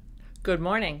Good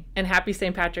morning and happy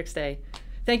St. Patrick's Day.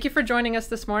 Thank you for joining us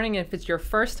this morning. If it's your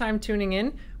first time tuning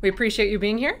in, we appreciate you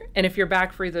being here. And if you're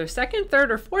back for either second,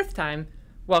 third, or fourth time,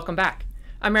 welcome back.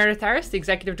 I'm Meredith Harris, the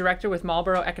Executive Director with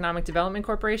Marlborough Economic Development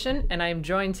Corporation, and I am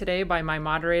joined today by my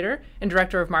moderator and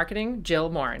Director of Marketing, Jill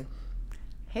Morin.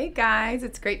 Hey guys,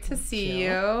 it's great to see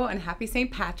you, and happy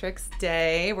St. Patrick's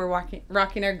Day. We're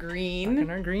rocking our green. Rocking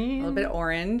our green. A little bit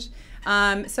orange.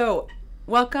 So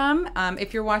welcome.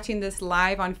 If you're watching this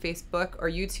live on Facebook or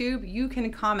YouTube, you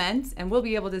can comment and we'll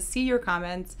be able to see your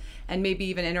comments and maybe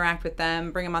even interact with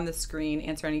them, bring them on the screen,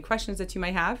 answer any questions that you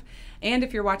might have. And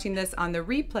if you're watching this on the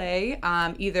replay,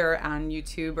 either on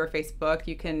YouTube or Facebook,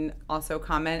 you can also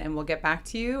comment and we'll get back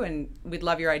to you, and we'd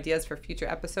love your ideas for future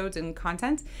episodes and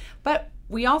content. But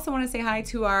we also want to say hi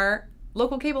to our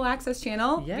local cable access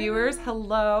channel viewers.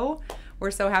 Hello. We're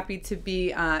so happy to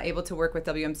be able to work with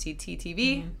WMCT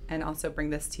TV and also bring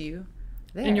this to you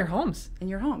there. In your homes. In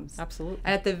your homes. Absolutely.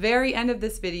 And at the very end of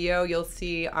this video, you'll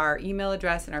see our email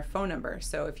address and our phone number.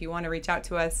 So if you want to reach out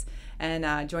to us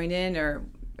and join in or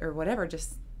whatever,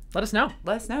 just let us know.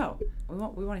 Let us know. We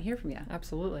want to hear from you.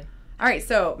 Absolutely. All right,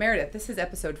 so Meredith, this is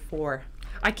episode 4.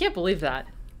 I can't believe that.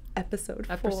 Episode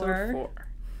 4. Episode 4.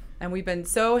 And we've been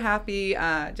so happy,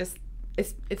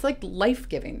 it's like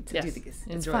life-giving to do these. It's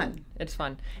Enjoy fun. It's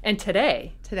fun. And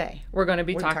today we're going to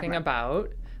be talking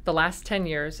about the last 10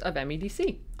 years of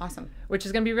MEDC. Awesome. Which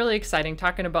is going to be really exciting,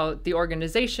 talking about the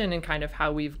organization and kind of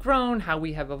how we've grown, how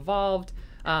we have evolved,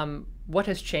 what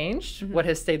has changed, what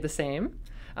has stayed the same.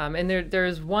 And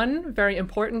there's one very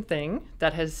important thing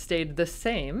that has stayed the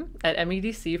same at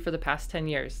MEDC for the past 10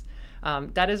 years.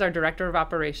 That is our Director of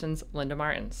Operations, Linda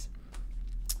Martins.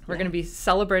 We're going to be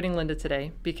celebrating Linda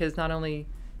today because not only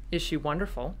is she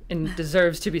wonderful and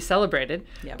deserves to be celebrated,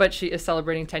 but she is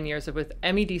celebrating 10 years with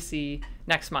MEDC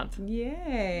next month.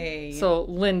 Yay. So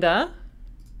Linda,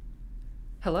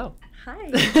 hello. Hi.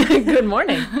 Good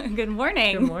morning. Good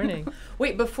morning. Good morning.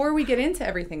 Wait, before we get into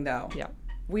everything though,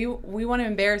 we want to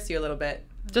embarrass you a little bit.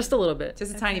 Just a little bit.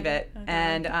 Just a tiny bit. Okay.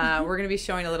 And we're going to be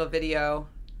showing a little video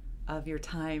of your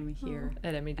time here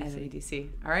at MEDC.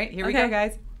 All right, here we go,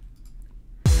 guys.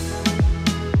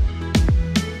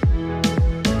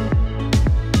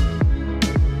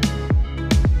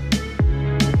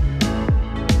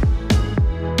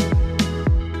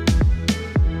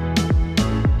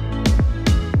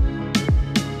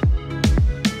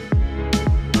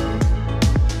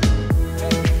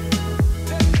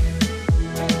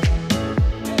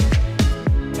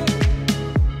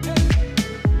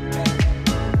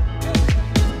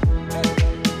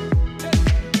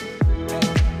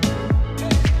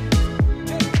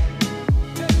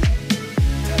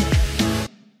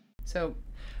 So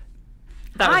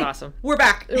that was awesome. We're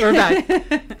back. We're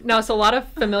back. Now, it's a lot of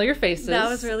familiar faces. That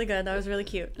was really good. That was really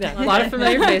cute. Yeah, a lot of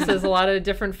familiar faces, a lot of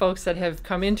different folks that have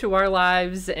come into our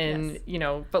lives, and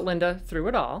but Linda, through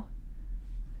it all,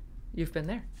 you've been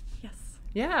there. Yes.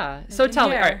 Yeah. So tell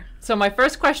me. All right. So my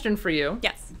first question for you.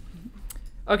 Yes.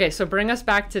 Okay. So bring us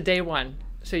back to day one.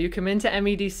 So you come into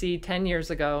MEDC 10 years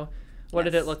ago. What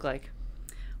did it look like?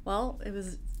 Well, it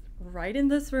was right in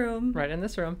this room. Right in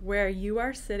this room. Where you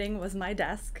are sitting was my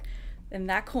desk in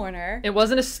that corner. It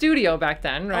wasn't a studio back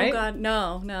then, right? Oh, God,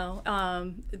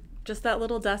 no. Just that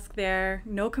little desk there.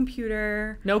 No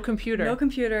computer. No computer. No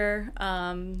computer.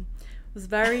 It was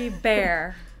very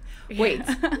bare. Wait.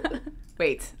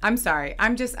 I'm sorry.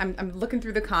 I'm looking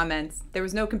through the comments. There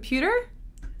was no computer?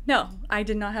 No, I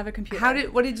did not have a computer. How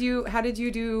did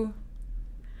you do?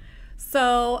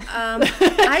 So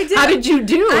I did. How did you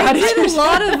do? I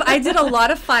did a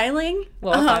lot of filing. A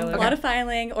lot of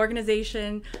filing,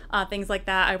 organization, things like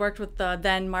that. I worked with the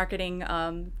then marketing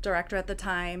director at the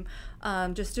time,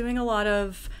 just doing a lot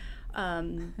of.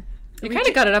 You kind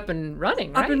of got it up and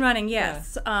running, right? Up and running,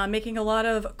 yes. Yeah. Making a lot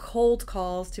of cold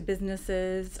calls to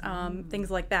businesses, things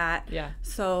like that. Yeah.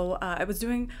 So I was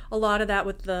doing a lot of that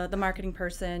with the marketing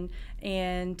person,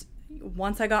 and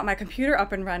once I got my computer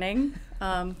up and running,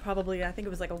 probably I think it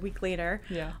was like a week later,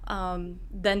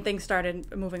 then things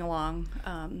started moving along.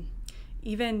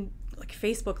 Even like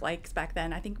Facebook likes back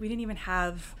then, I think we didn't even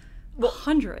have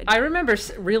 100. I remember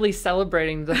really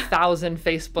celebrating the 1,000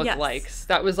 Facebook likes.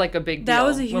 That was like a big deal. That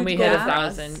was a huge when we goal hit for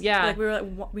 1,000. us. Yeah, like we were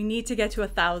like, we need to get to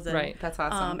 1,000. Right, that's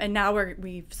awesome. And now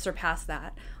we've surpassed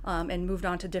that and moved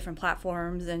on to different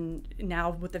platforms. And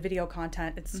now with the video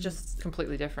content, it's just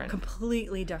completely different.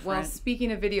 Completely different. Well,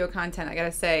 speaking of video content, I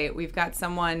gotta say we've got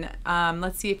someone.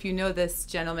 Let's see if you know this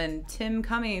gentleman, Tim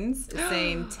Cummings, is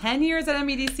saying 10 years at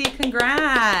MEDC.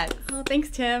 Congrats! Oh, thanks,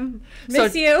 Tim.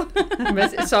 Miss you.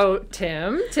 So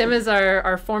Tim is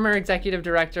our former executive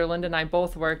director. Linda and I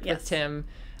both worked with Tim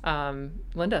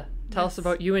Linda, tell us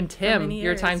about you and Tim,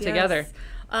 your time together.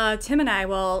 Tim and I,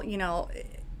 well, you know,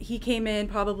 he came in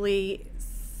probably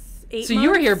 8 months. So you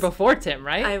were here before Tim,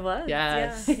 right? I was.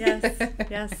 Yes.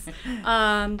 Yes.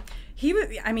 He was.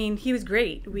 I mean, he was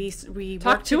great. We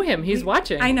talk to him. He's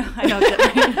watching. I know.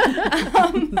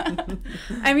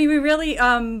 I mean, we really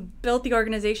built the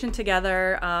organization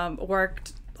together.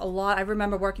 Worked a lot. I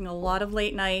remember working a lot of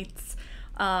late nights,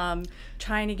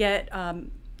 trying to get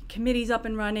committees up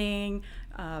and running,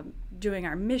 doing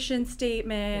our mission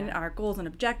statement, our goals and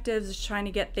objectives, just trying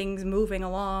to get things moving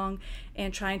along,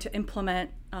 and trying to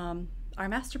implement our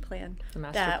master plan.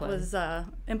 That was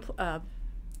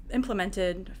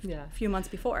implemented a few months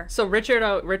before. So Richard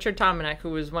Tomanek, who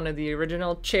was one of the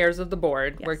original chairs of the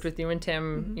board, worked with you and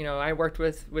Tim. You know, I worked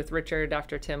with Richard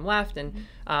after Tim left, and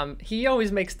he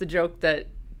always makes the joke that,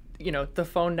 you know, the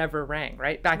phone never rang,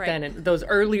 right? Back then, in those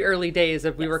early days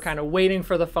of we were kind of waiting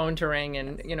for the phone to ring,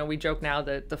 and, you know, we joke now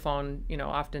that the phone, you know,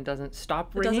 often doesn't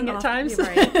stop ringing at times.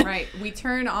 Right. We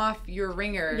turn off your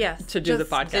ringer to do the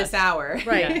podcast. This hour.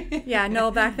 Right. Yeah, no,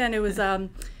 back then it was,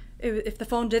 if the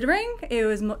phone did ring, it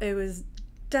was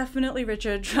definitely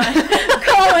Richard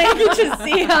calling to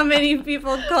see how many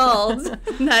people called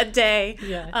that day.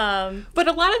 But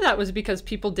a lot of that was because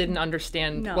people didn't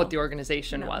understand what the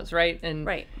organization was, right? And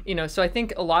you know, so I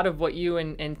think a lot of what you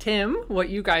and Tim, what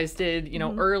you guys did, you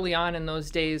know, early on in those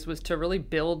days was to really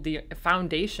build the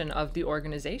foundation of the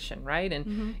organization, right?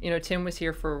 And you know, Tim was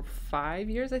here for 5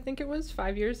 years, I think it was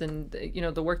 5 years, and you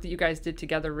know, the work that you guys did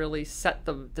together really set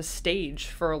the stage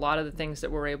for a lot of the things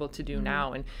that we're able to do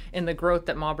now, and the growth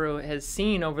that Marlborough has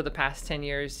seen over the past 10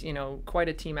 years, you know, quite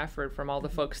a team effort from all the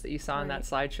folks that you saw in that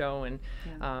slideshow, and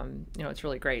you know, it's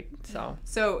really great.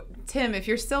 So Tim, if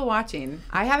you're still watching,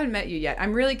 I haven't met you yet.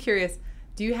 I'm really curious.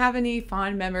 Do you have any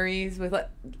fond memories with?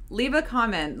 Leave a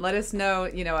comment. Let us know.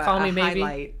 You know, Call me maybe.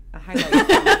 Highlight. A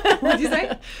highlight. What did you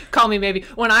say? Call me maybe.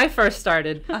 When I first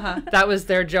started, that was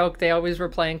their joke. They always were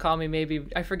playing "Call Me Maybe."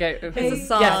 I forget. It's a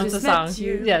song. Yes, it's a song.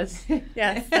 Yes.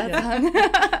 Yes.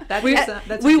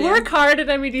 That's we work hard at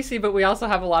MEDC, but we also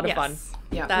have a lot of fun.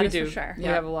 Yeah, that we is do. For sure. We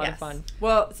have a lot of fun.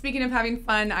 Well, speaking of having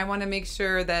fun, I want to make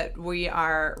sure that we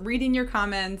are reading your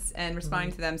comments and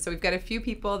responding to them. So we've got a few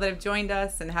people that have joined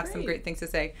us and have some great things to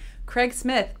say. Craig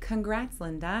Smith, congrats,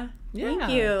 Linda. Thank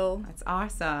you. That's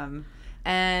awesome.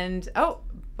 And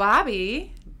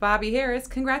Bobby Harris,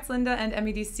 congrats, Linda and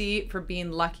MEDC for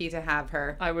being lucky to have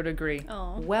her. I would agree.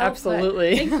 Oh, well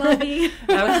absolutely. Thanks, Bobby.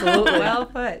 Absolutely. Well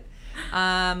put.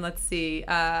 Let's see.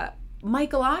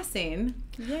 Michael Ossing.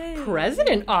 Yay.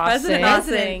 President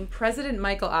Ossing. President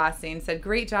Michael Ossing said,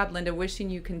 "Great job, Linda.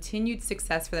 Wishing you continued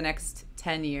success for the next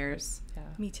 10 years." Yeah.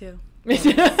 Me too. Thank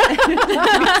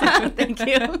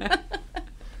you.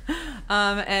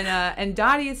 And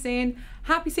Dottie is saying,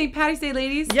 "Happy St. Patty's Day,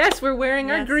 ladies." Yes, we're wearing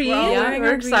our green.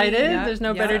 We're excited. Yeah. There's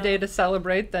no better day to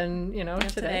celebrate than, you know,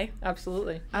 today.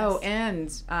 Absolutely. Oh,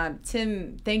 and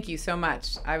Tim, thank you so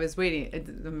much. I was waiting.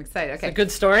 I'm excited. Okay. It's a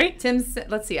good story. Tim's,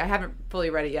 let's see. I haven't fully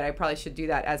read it yet. I probably should do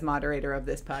that as moderator of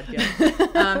this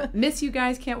podcast. Miss you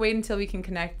guys. Can't wait until we can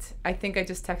connect. I think I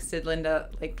just texted Linda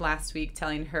like last week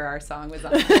telling her our song was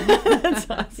on. That's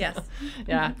awesome. Yes.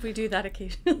 Yeah. We do that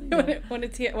occasionally. When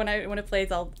it's here, when it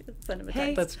plays, I'll send him a text.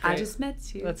 Hey, that's great. I just met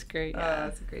you. That's great.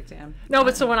 That's a great jam. No,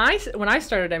 but so when I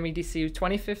started MEDC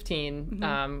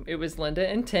 2015, it was Linda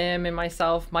and Tim and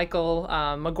myself. Michael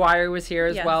McGuire was here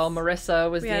as well. Marissa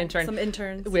was the intern. Some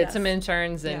interns. We had some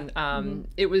interns, and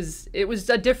it was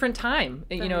a different time.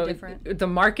 Very you know, different. The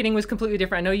marketing was completely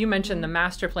different. I know you mentioned the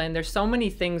master plan. There's so many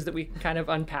things that we can kind of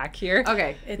unpack here.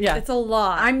 Okay. It's a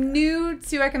lot. I'm new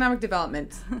to economic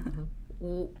development.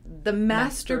 The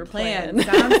master plan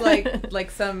sounds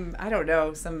like some, I don't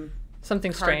know,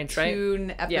 something strange, right?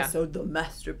 Cartoon episode, The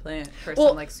Master Plan, for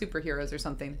some like superheroes or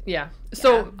something. Yeah.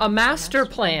 So a master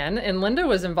plan, and Linda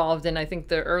was involved in, I think,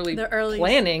 the early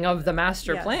planning of the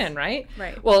master plan, right?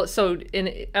 Right. Well, so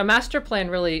in a master plan,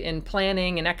 really, in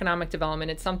planning and economic development,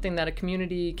 it's something that a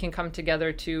community can come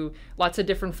together to. Lots of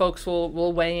different folks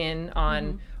will weigh in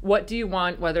on what do you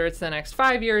want, whether it's the next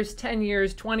 5 years, 10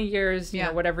 years, 20 years, you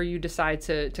know, whatever you decide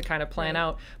to kind of plan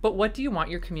out. But what do you want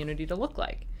your community to look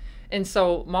like? And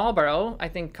so Marlborough, I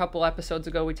think a couple episodes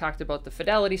ago, we talked about the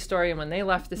Fidelity story and when they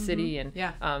left the city. And,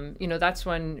 you know, that's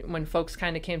when folks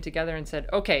kind of came together and said,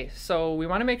 okay, so we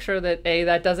want to make sure that,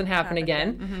 that doesn't happen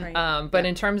again. But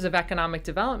in terms of economic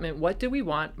development, what do we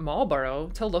want Marlborough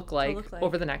to look like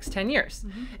over the next 10 years?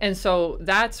 And so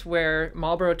that's where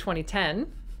Marlborough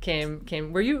 2010 came.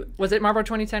 Was it Marlborough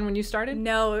 2010 when you started?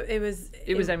 No, it was MEDC.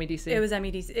 It was MEDC. It was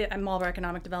MEDC, Marlborough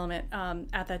Economic Development.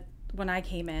 when I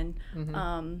came in.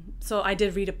 So I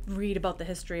did read about the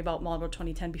history about Marlborough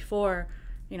 2010 before,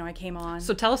 you know, I came on.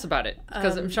 So tell us about it,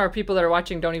 because I'm sure people that are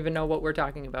watching don't even know what we're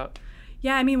talking about.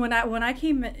 Yeah, I mean, when I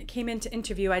came in to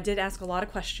interview, I did ask a lot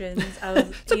of questions. I was,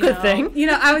 it's a good thing. You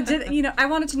know, I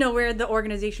wanted to know where the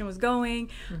organization was going,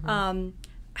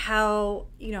 how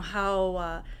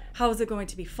is it going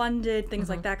to be funded, things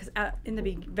like that. Because in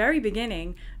the very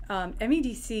beginning,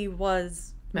 MEDC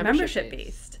was membership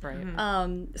based. Right.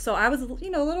 So I was, you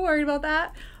know, a little worried about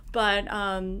that. But,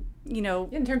 you know,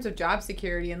 in terms of job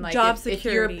security and like if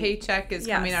your paycheck is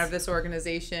coming out of this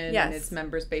organization and it's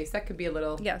members based, that could be a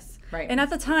little right. And at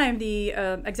the time, the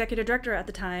executive director at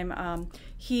the time,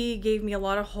 he gave me a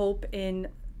lot of hope in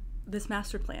this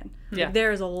master plan. Yeah.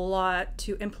 There is a lot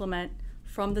to implement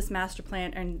from this master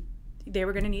plan, and they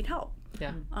were going to need help.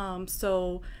 Yeah.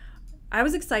 So I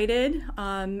was excited,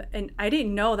 and I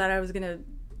didn't know that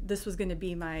this was going to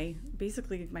be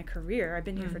basically my career. I've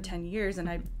been here for 10 years, and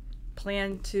I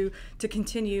plan to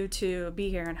continue to be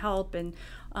here and help. And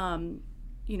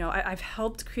you know, I've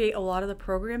helped create a lot of the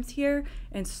programs here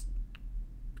and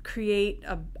create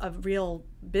a real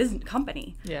business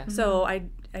company. Yeah. So I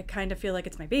kind of feel like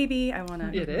it's my baby. I want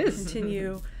to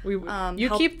continue. You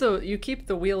keep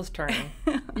the wheels turning.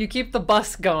 You keep the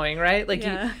bus going, right? Like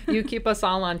you keep us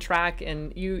all on track.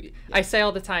 And I say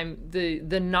all the time,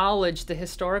 the knowledge, the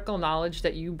historical knowledge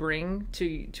that you bring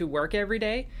to work every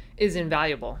day is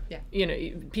invaluable. Yeah. You know,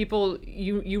 people,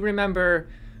 you remember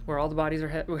where all the bodies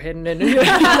were hidden. And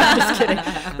just kidding.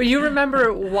 But you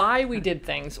remember why we did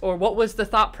things, or what was the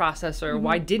thought process, or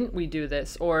why didn't we do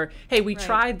this, or hey, we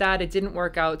tried that, it didn't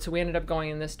work out, so we ended up going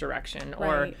in this direction.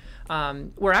 Or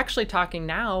we're actually talking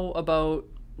now about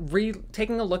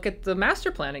taking a look at the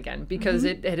master plan again, because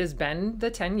it has been the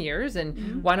 10 years,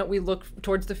 and why don't we look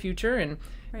towards the future? And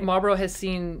Marlborough has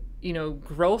seen, you know,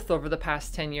 growth over the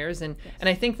past 10 years, and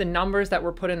I think the numbers that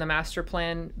were put in the master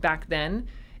plan back then,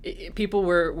 people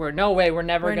were no way, we're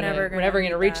never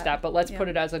gonna reach that, but let's put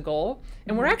it as a goal.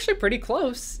 And we're actually pretty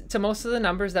close to most of the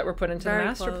numbers that were put into the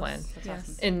master plan. That's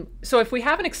awesome. And so if we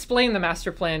haven't explained the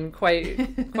master plan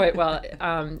quite well,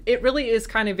 it really is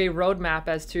kind of a roadmap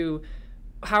as to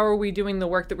how are we doing the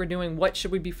work that we're doing, what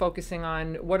should we be focusing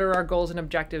on, what are our goals and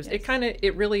objectives.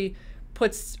 It really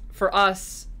puts for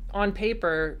us on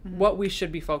paper what we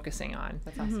should be focusing on.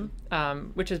 That's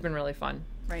awesome. Which has been really fun.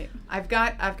 Right. I've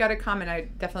got a comment I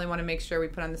definitely want to make sure we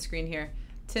put on the screen here.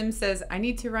 Tim says, I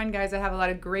need to run, guys. I have a lot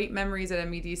of great memories at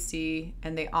MEDC,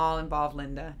 and they all involve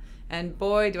Linda. And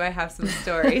boy, do I have some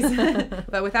stories.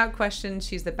 But without question,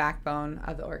 she's the backbone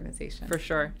of the organization. For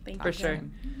sure. Thank For you. sure.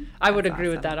 I would agree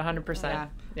with that 100%.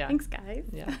 Yeah. Thanks, guys.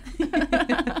 Yeah.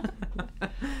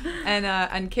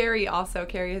 And Carrie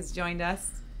has joined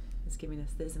us. He's giving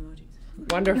us these emojis.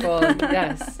 Wonderful.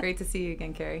 Yes. Great to see you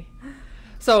again, Carrie.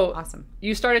 So awesome.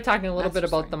 You started talking a little bit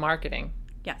about the marketing.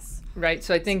 Yes. Right.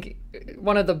 So I think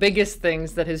one of the biggest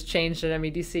things that has changed at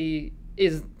MEDC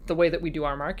is the way that we do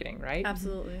our marketing, right?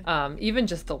 Absolutely. Even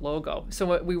just the logo.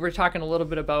 So we were talking a little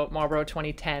bit about Marlborough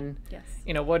 2010. Yes.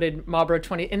 You know, what did Marlborough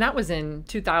 20, and that was in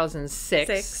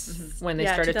 2006 when they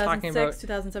started talking about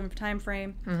 2007 time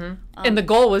frame. And the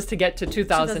goal was to get to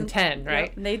 2010, right?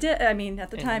 Yep. And they did. I mean,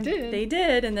 at the time they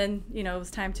did, and then, you know, it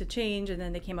was time to change, and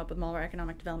then they came up with Marlborough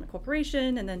Economic Development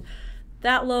Corporation, and then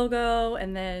that logo,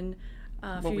 and then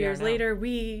a few years later,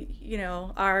 we, you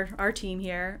know, our team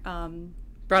here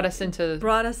brought us into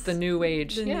the new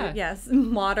age. Yes,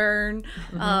 modern,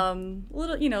 a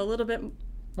little bit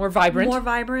more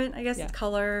vibrant, I guess,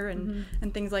 color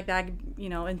and things like that, you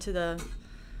know, into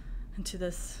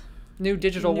this new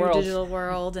digital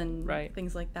world and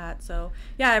things like that. So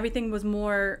yeah, everything was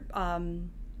more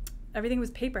everything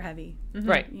was paper heavy,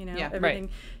 right? You know, everything.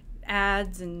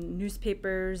 Ads and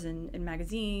newspapers and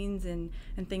magazines and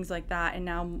things like that, and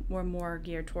now we're more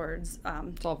geared towards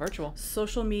it's all virtual,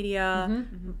 social media,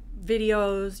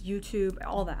 videos, YouTube,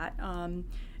 all that,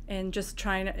 and just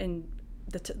trying to, and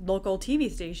the local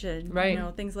TV station, you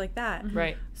know, things like that.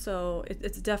 Right. So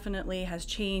it's definitely has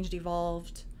changed,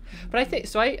 evolved. But I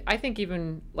think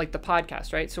even like the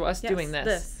podcast, right? So us doing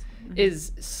this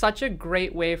is such a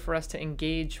great way for us to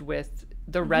engage with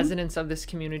the residents of this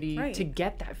community, to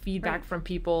get that feedback from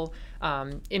people.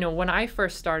 You know, when I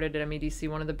first started at MEDC,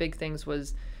 one of the big things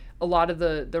was a lot of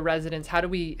the residents, how do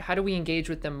we engage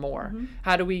with them more?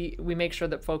 How do we make sure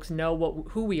that folks know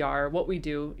who we are, what we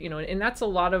do, you know, and that's a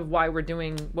lot of why we're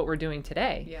doing what we're doing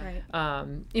today.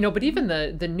 You know, but even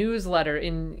the newsletter,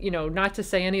 you know, not to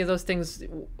say any of those things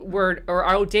were or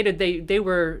are outdated, they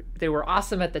were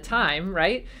awesome at the time,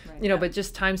 right? You know, but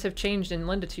just times have changed, and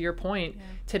Linda, to your point,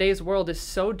 today's world is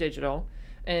so digital.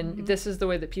 And this is the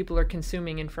way that people are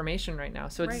consuming information right now.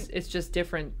 So it's just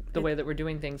different the way that we're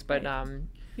doing things. But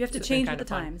you have to change with the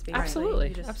times. Basically.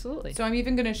 Absolutely, absolutely. So I'm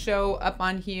even going to show up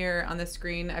on here on the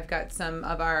screen. I've got some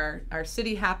of our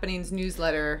City Happenings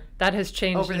newsletter. That has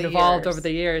changed and evolved over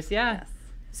the years. Yeah. Yes.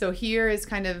 So here is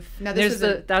kind of, now this is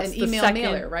an email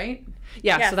mailer, right?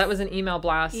 Yeah, yes. So that was an email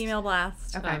blast. Email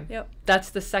blast. Okay. Yep. That's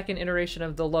the second iteration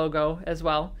of the logo as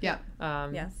well. Yeah.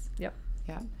 Yes. Yep.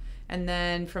 Yeah. And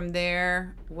then from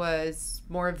there was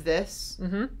more of this.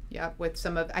 Mm-hmm. Yeah, with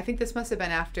some of, I think this must have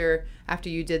been after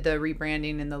you did the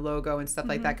rebranding and the logo and stuff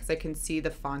like that, because I can see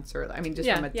the fonts are, I mean, just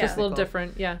from a just a little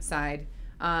different, side.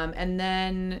 And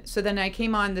then, so then I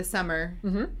came on this summer,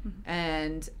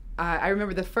 and I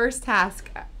remember the first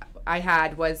task I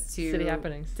had was to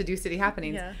do City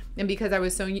Happenings. Yeah. And because I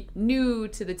was so new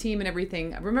to the team and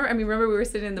everything, remember we were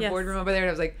sitting in the boardroom over there, and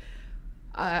I was like,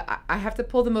 I have to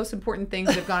pull the most important things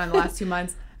that have gone on the last 2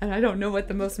 months, and I don't know what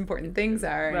the most important things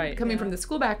are. Right. And coming from the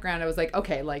school background, I was like,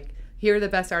 okay, like here are the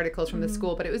best articles from the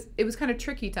school, but it was kind of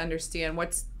tricky to understand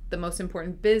what's the most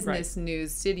important business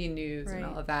news, city news, and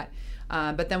all of that.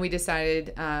 But then we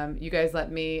decided, you guys let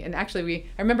me, and actually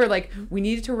I remember like we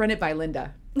needed to run it by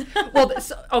Linda. Well,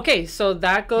 so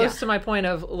that goes to my point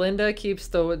of Linda keeps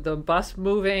the bus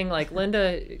moving. Like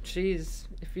Linda,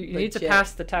 if you need to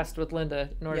pass the test with Linda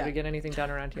in order to get anything done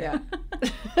around here.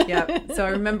 Yeah. So I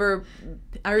remember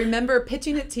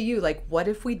pitching it to you, like, what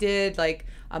if we did like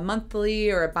a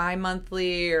monthly or a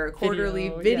bi-monthly or a quarterly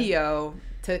video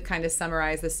to kind of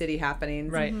summarize the city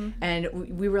happenings. Right.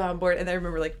 And we were on board, and I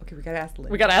remember like, okay, we got to ask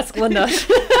Linda. We got to ask Linda.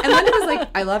 And Linda was like,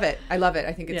 I love it.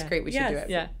 I think it's great. We should do it.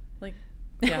 Yeah.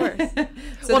 Of course.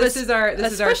 So this is our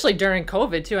especially during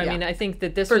COVID too. I mean, I think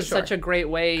that this was such a great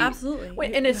way.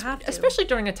 Absolutely. And it's especially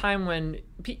during a time when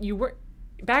you were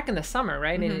back in the summer,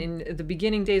 right? And in the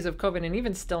beginning days of COVID, and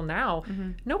even still now,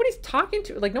 nobody's talking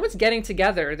to, like, no one's getting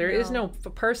together. There is no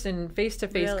person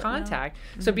face-to-face contact.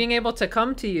 No. So being able to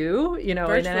come to you,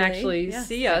 and then actually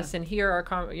see us and hear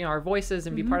our voices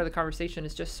and be part of the conversation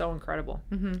is just so incredible.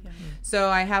 So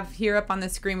I have here up on the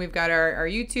screen, we've got our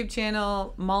YouTube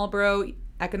channel, Marlborough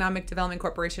Economic Development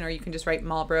Corporation, or you can just write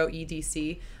Marlborough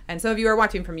EDC. And some of you are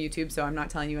watching from YouTube, so I'm not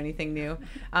telling you anything new.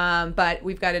 But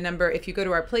we've got a number. If you go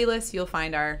to our playlist, you'll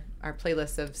find our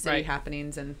playlist of city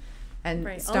happenings and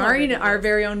starring our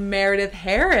very own Meredith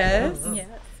Harris.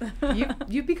 Yes.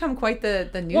 You've become quite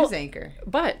the news anchor.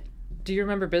 But do you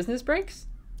remember Business Breaks?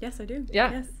 Yes, I do.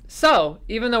 Yeah. Yes. So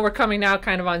even though we're coming now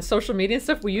kind of on social media and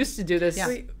stuff, we used to do this.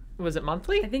 Yeah. Was it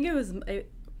monthly? I think it was.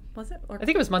 Was it? I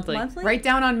think it was monthly. Right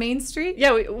down on Main Street?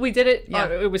 Yeah, we did it. Yeah.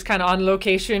 It was kind of on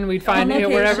location. We'd find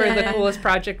wherever the coolest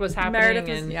project was happening.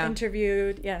 Meredith was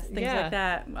interviewed, things like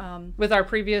that. With our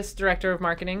previous director of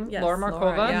marketing, Laura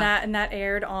Markova. And that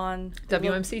aired on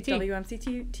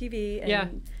WMCT TV.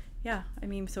 And I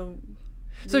mean, so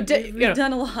we've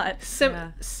done a lot.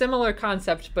 Similar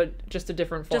concept, but just a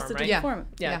different form, just a different form.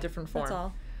 Yeah, different form. That's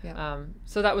all. Yeah.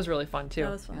 So that was really fun too.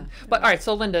 That was fun. Yeah. But all right,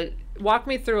 so Linda, walk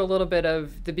me through a little bit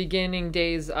of the beginning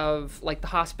days of like the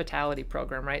hospitality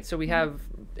program, right? So we have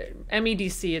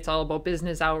MEDC, it's all about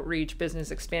business outreach, business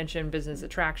expansion, business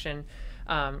attraction,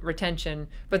 retention.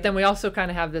 But then we also kind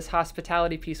of have this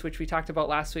hospitality piece, which we talked about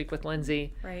last week with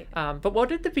Lindsay. Right. But what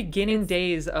did the beginning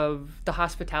days of the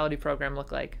hospitality program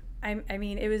look like? I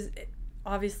mean, it was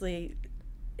obviously,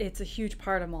 it's a huge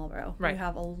part of Marlborough. Right. We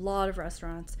have a lot of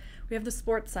restaurants. We have the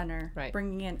sports center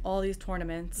bringing in all these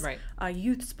tournaments,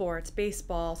 youth sports,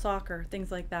 baseball, soccer,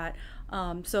 things like that.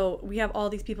 So we have all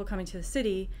these people coming to the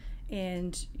city,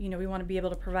 and we want to be able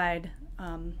to provide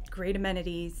great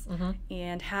amenities,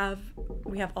 and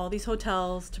we have all these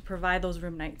hotels to provide those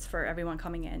room nights for everyone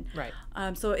coming in. Right.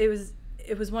 So it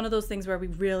was one of those things where we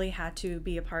really had to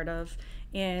be a part of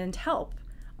and help.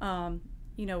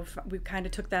 We kind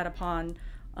of took that upon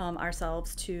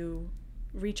ourselves to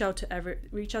reach out to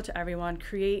everyone,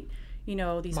 create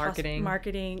these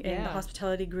marketing and the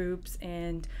hospitality groups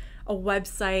and a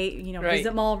website,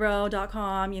 visit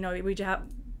Marlborough.com, we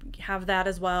have that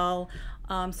as well.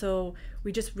 So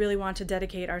we just really want to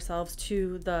dedicate ourselves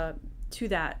to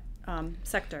that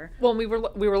sector. Well, we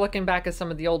were looking back at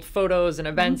some of the old photos and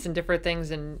events and different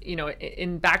things,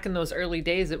 and back in those early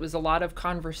days, it was a lot of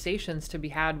conversations to be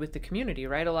had with the community,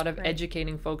 right? A lot of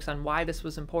educating folks on why this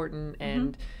was important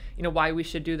and why we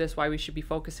should do this, why we should be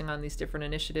focusing on these different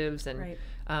initiatives. And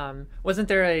wasn't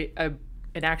there an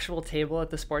actual table at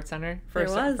the sports center for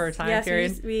a time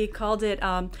period? Yes, we called it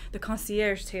the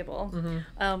concierge table.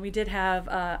 We did have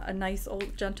a nice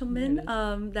old gentleman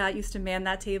that used to man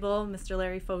that table, Mr.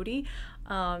 Larry Fody.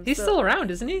 He's still around,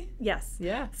 isn't he? Yes.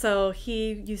 Yeah. So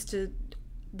he used to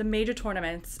the major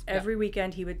tournaments. Every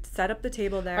weekend he would set up the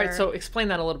table there. All right, so explain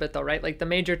that a little bit though, right? Like the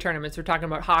major tournaments, we're talking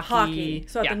about hockey.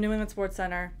 So at the New England Sports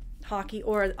Center, hockey,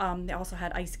 or they also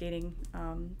had ice skating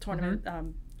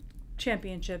tournament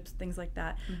championships, things like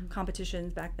that,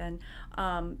 competitions back then.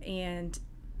 And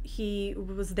he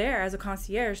was there as a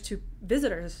concierge to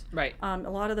visitors. Right. A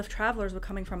lot of the travelers were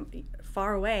coming from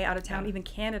far away, out of town, even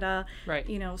Canada. Right.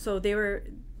 You know, so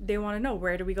they want to know,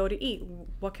 where do we go to eat?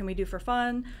 What can we do for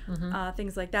fun?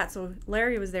 Things like that. So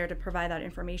Larry was there to provide that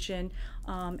information.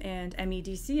 And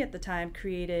MEDC at the time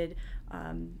created,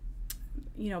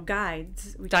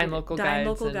 guides. Dine local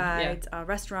guides,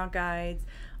 restaurant guides.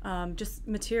 Just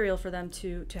material for them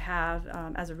to have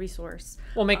as a resource.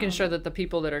 Well, making sure that the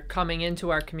people that are coming into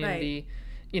our community,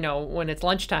 when it's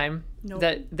lunchtime,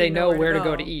 that they know where to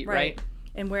go to eat, right?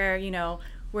 And where,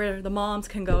 where the moms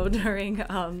can go during,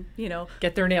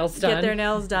 get their nails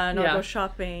done. Or go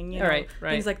shopping, right.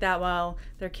 Things like that while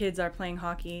their kids are playing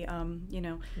hockey,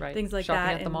 things like shopping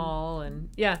that. At the mall and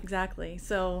Exactly.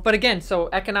 So. But again, so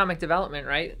economic development,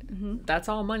 right? That's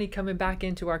all money coming back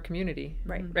into our community.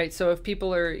 Right. So if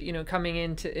people are, coming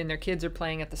into and their kids are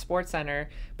playing at the sports center,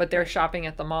 but they're shopping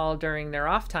at the mall during their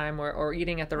off time or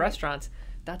eating at the restaurants,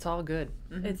 that's all good.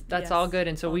 That's all good.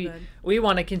 And so we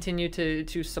want to continue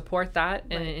to support that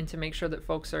and to make sure that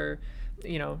folks are,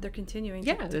 they're continuing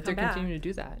that they're continuing to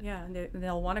do that. Yeah, and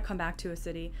they'll want to come back to a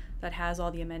city that has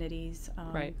all the amenities.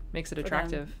 Right, makes it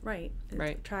attractive. Right,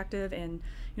 it's attractive. And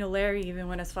Larry even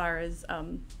went as far as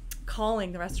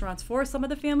calling the restaurants for some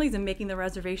of the families and making the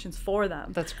reservations for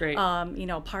them. That's great.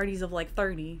 Parties of like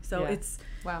 30. So it's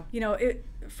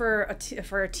for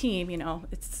a team.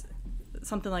 It's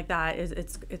something like that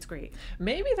it's great.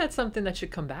 Maybe that's something that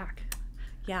should come back.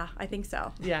 Yeah, I think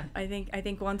so. Yeah, I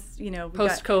think once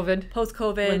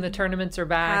post-COVID when the tournaments are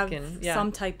back and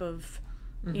some type of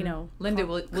Linda,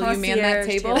 will you man that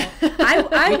table?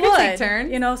 I would take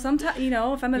turns. Sometime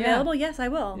if I'm available, yes, I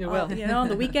will. You will. On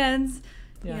the weekends.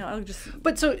 I'll just.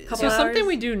 But so something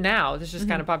we do now. This just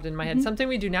kind of popped in my head. Something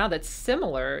we do now that's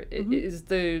similar is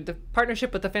the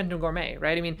partnership with the Phantom Gourmet,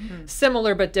 right? I mean,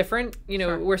 similar but different.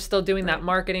 We're still doing that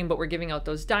marketing, but we're giving out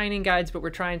those dining guides. But we're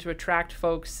trying to attract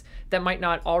folks that might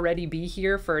not already be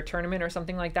here for a tournament or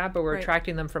something like that. But we're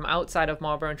attracting them from outside of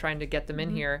Marlborough and trying to get them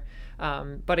in here.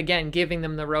 But again, giving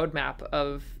them the roadmap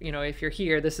of if you're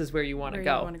here, this is where you want to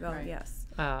go. Yes.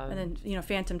 And then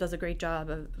Phantom does a great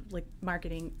job of like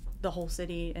marketing the whole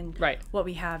city and what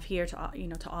we have here to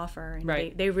offer,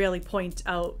 and they really point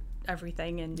out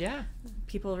everything, and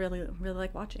people really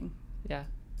like watching. So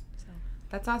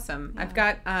that's awesome. I've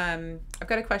got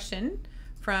a question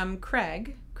from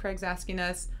Craig. Craig's asking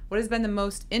us, what has been the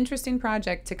most interesting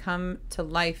project to come to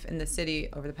life in the city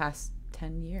over the past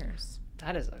 10 years?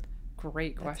 That is a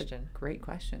great question. Great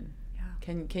question.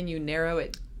 Can you narrow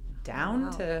it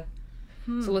down to?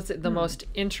 So let's say the most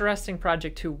interesting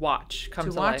project to watch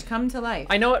come to life.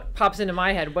 I know what pops into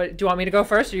my head. What do you want me to go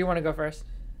first, or you want to go first?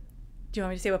 Do you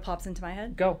want me to say what pops into my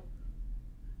head? Go.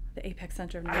 The Apex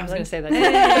Center of New England. I was going to say that.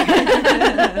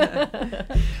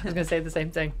 I was going to say the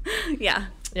same thing. Yeah.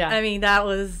 I mean, that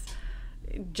was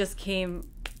just came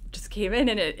in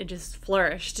and it just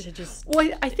flourished. It just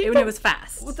I think it was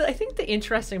fast. Well, I think the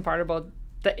interesting part about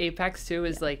the Apex too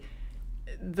is like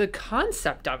the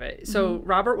concept of it. So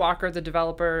Robert Walker, the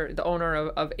developer, the owner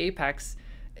of Apex,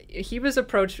 he was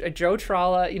approached, Joe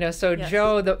Tralla,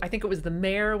 Joe, I think it was the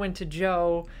mayor went to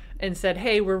Joe and said,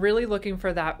 hey, we're really looking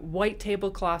for that white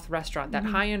tablecloth restaurant, that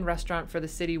high-end restaurant for the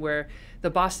city where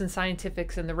the Boston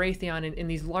Scientifics and the Raytheon and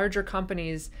these larger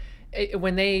companies,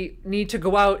 when they need to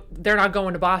go out, they're not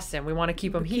going to Boston. We want to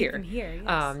keep them here.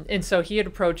 And so he had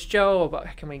approached Joe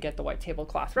about, can we get the white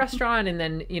tablecloth restaurant? And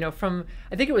then, from,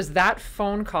 I think it was that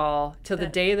phone call till the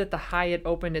day that the Hyatt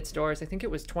opened its doors, I think it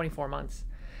was 24 months.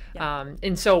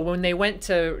 And so when they went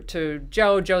to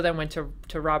Joe then went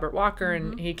to Robert Walker,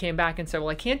 and he came back and said, well,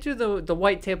 I can't do the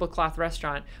white tablecloth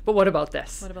restaurant, but what about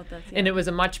this? And it was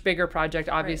a much bigger project.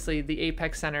 Obviously, the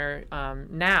Apex Center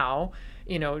now,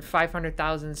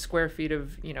 500,000 square feet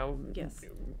of,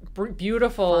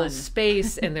 beautiful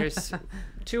space, and there's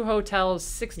 2 hotels,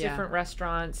 6 different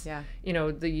restaurants. The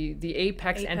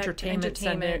Apex Entertainment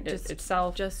Center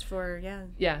itself. Just for,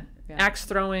 axe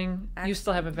throwing. You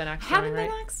still haven't been axe throwing,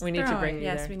 right? We need to bring you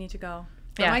there. Yes, we need to go.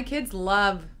 But my kids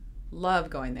love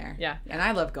going there. Yeah. And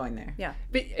I love going there. Yeah.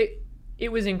 But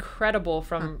it was incredible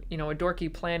from a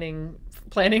dorky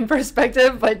planning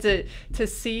perspective, but to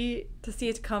see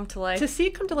it come to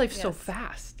life. So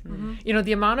fast.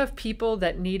 The amount of people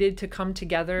that needed to come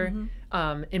together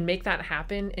and make that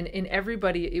happen, and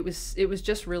everybody, it was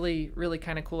just really, really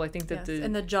kind of cool. I think that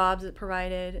and the jobs it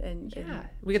provided, and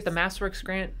we get the MassWorks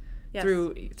grant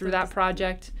through that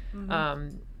project.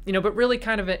 But really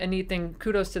kind of a neat thing.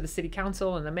 Kudos to the city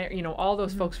council and the mayor, all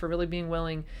those folks for really being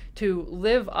willing to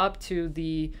live up to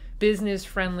the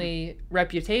business-friendly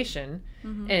reputation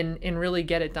and really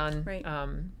get it done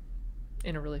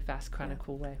in a really fast, kind of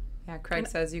cool way. Yeah, Craig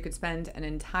says you could spend an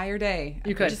entire day.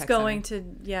 You could. Just going to,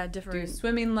 different... Do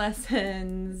swimming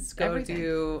lessons, go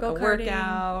do a karting.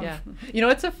 Workout. Yeah.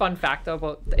 It's a fun fact, though,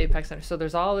 about the Apex Center. So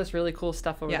there's all this really cool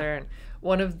stuff over there. And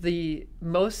one of the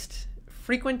most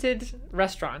frequented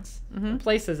restaurants and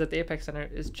places at the Apex Center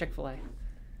is Chick-fil-A.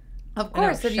 Of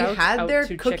course. Have you had their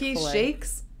cookie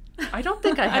shakes? I don't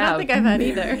think I have. I don't think I've had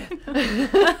either.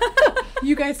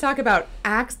 You guys talk about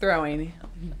axe throwing.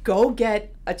 Go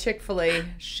get a Chick-fil-A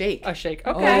shake. A shake.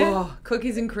 Okay. Oh,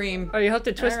 cookies and cream. Oh, you have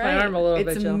to twist my arm a little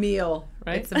bit, It's Jill. a meal.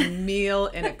 Right? It's a meal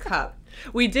in a cup.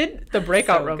 We did the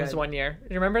breakout rooms good. one year.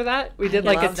 You remember that? We did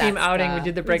like a team outing. We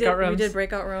did the breakout rooms. We did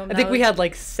breakout room. I think we had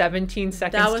like 17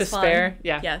 seconds to spare.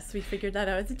 Yeah. Yes, we figured that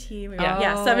out as a team.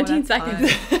 Yeah. 17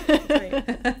 seconds.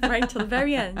 right until the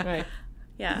very end. Right.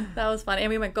 Yeah, that was fun. And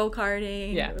we went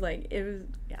go-karting. Yeah. It was,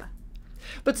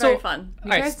 But very fun.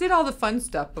 You guys did all the fun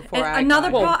stuff before another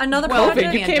COVID.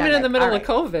 project. You came in the middle of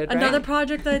COVID, right? Another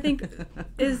project that I think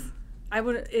I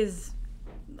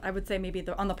would say maybe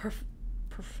on the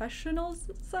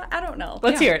professionals side. I don't know.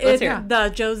 Let's hear it. Let's hear it.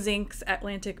 The Joe Zink's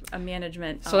Atlantic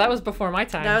Management. So that was before my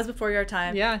time. That was before your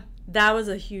time. Yeah. That was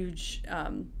a huge.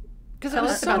 Because it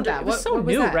was so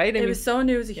new, right? It was so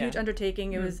new. It was a huge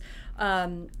undertaking. It was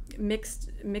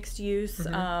mixed use.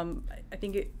 I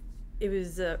think it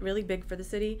was really big for the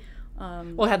city.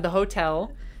 It had the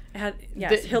hotel. It had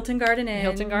Hilton Garden Inn.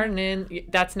 Hilton Garden Inn.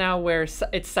 That's now where it's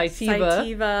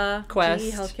Cytiva, Quest,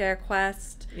 GE Healthcare,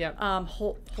 Quest. Yep.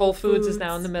 Whole Foods is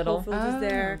now in the middle. Whole Foods is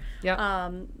there. Yep.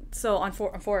 So on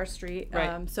Forest Street.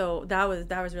 Right. So that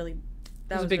was really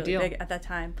a big deal big at that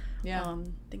time. Yeah. I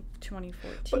think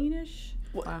 2014-ish.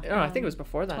 I think it was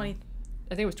before then. I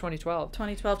think it was 2012.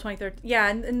 2012, 2013. Yeah,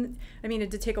 and I mean, it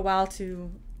did take a while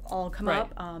to all come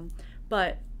up.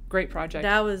 But great project.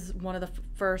 That was one of the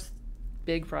first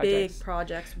big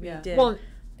projects we did. Well,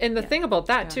 and the thing about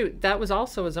that too, that was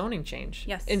also a zoning change.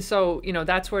 Yes. And so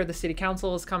that's where the city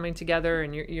council is coming together,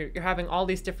 and you're having all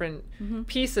these different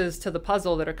pieces to the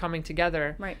puzzle that are coming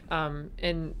together. Right.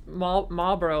 In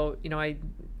Marlborough,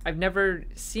 I've never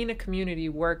seen a community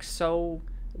work so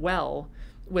well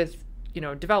with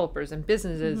developers and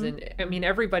businesses, and I mean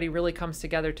everybody really comes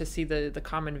together to see the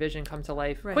common vision come to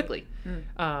life quickly.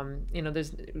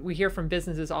 We hear from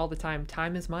businesses all the time,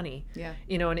 time is money. Yeah.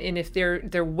 And if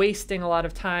they're wasting a lot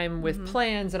of time with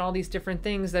plans and all these different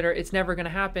things that it's never going to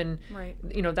happen. Right.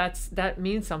 That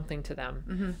means something to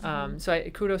them. So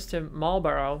kudos to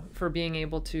Marlborough for being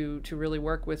able to really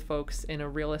work with folks in a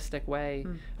realistic way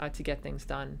to get things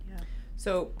done. Yeah.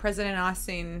 So President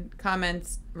Austin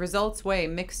comments, results weigh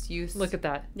mixed use. Look at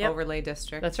that. Overlay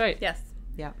district. That's right. Yes.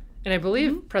 Yeah. And I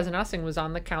believe President Austin was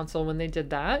on the council when they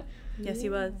did that. Yes, he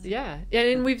was. Yeah.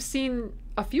 And we've seen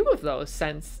a few of those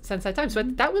since that time. So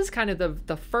that was kind of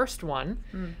the first one.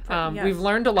 Yes. We've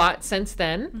learned a lot since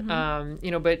then.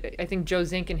 But I think Joe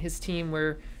Zink and his team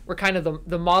were kind of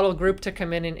the model group to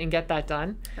come in and get that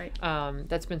done. Right.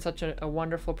 That's been such a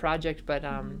wonderful project. But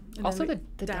also the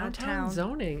downtown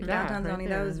zoning. Downtown zoning,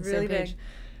 that was really big.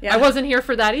 Yeah. I wasn't here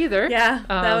for that either. Yeah,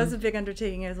 that was a big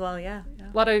undertaking as well. Yeah.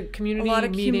 A lot of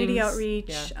community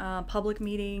outreach, public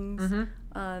meetings,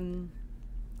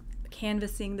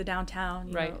 canvassing the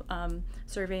downtown,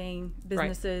 surveying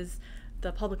businesses,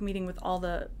 the public meeting with all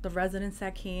the residents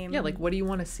that came. Yeah, like what do you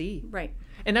want to see? Right.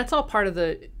 And that's all part of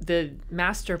the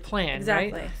master plan,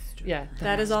 exactly. Right? Yeah.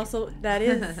 That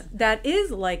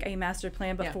is like a master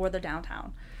plan, but for the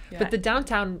downtown. Yeah. But the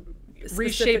downtown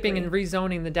reshaping and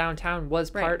rezoning the downtown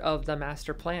was part of the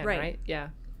master plan, right? Yeah.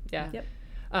 Yep.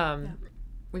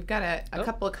 We've got a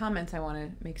couple of comments I want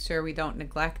to make sure we don't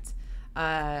neglect.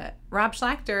 Rob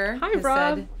Schlachter has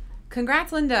said,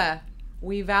 congrats, Linda.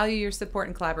 We value your support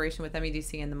and collaboration with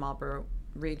MEDC and the Marlborough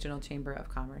Regional Chamber of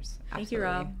Commerce. Absolutely. Thank you,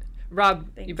 Rob. Rob,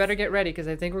 you better get ready because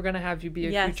I think we're going to have you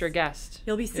be a future guest.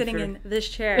 You'll be sitting in this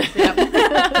chair.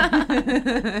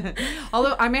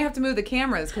 Although I may have to move the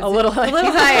cameras. A little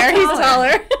higher. He's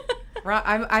taller. Rob,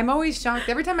 I'm always shocked.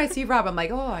 Every time I see Rob, I'm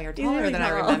like, oh, you're taller than I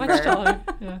remember. Much taller.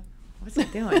 Yeah. What's he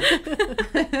doing?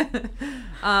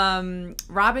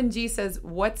 Robin G says,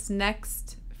 what's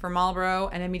next for Marlborough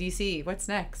and MEDC? What's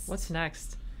next? What's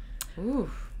next? Ooh.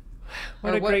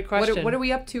 What a great question. What are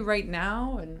we up to right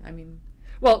now? And I mean...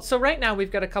 Well, so right now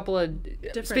we've got a couple of,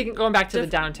 going back to the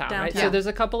downtown, right? downtown. So there's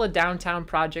a couple of downtown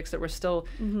projects that we're still,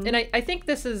 and I think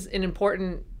this is an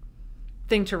important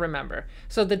thing to remember.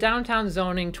 So the downtown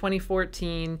zoning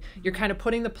 2014, you're kind of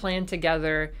putting the plan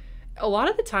together. A lot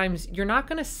of the times you're not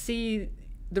going to see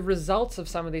the results of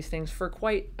some of these things for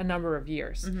quite a number of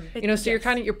years. You know, so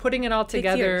you're putting it all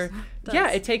together.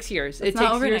 Yeah, it takes years. It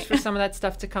takes years for some of that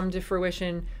stuff to come to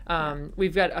fruition.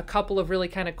 We've got a couple of really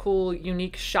kind of cool,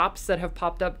 unique shops that have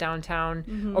popped up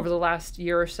downtown over the last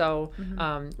year or so,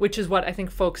 which is what I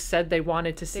think folks said they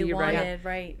wanted to see, right?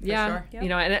 Yeah, for sure. You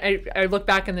know, and I look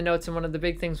back in the notes, and one of the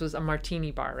big things was a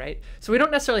martini bar, right? So we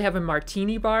don't necessarily have a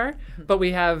martini bar, but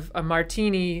we have a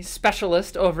martini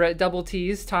specialist over at Double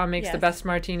T's. Tom makes the best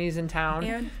martinis in town.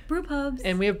 And brew pubs.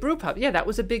 And we have brew pub. Yeah, that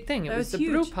was a big thing. It was the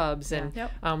huge. brew pubs, and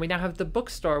we now have the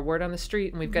bookstore, Word on the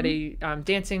Street, and we've got a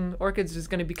Dancing Orchids is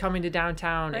going to be coming to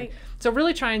downtown. Right. And so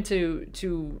really trying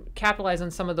to capitalize on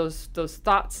some of those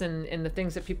thoughts and the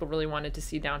things that people really wanted to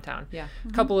see downtown. Yeah.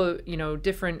 A couple of, you know,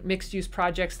 different mixed use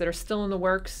projects that are still in the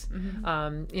works.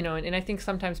 You know, and I think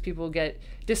sometimes people get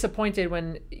disappointed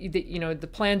when you know the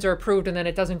plans are approved and then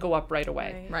it doesn't go up right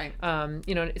away. Right.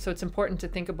 You know, so it's important to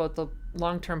think about the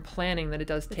long-term planning, that it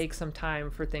does take some time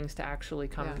for things to actually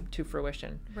come to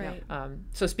fruition. Right.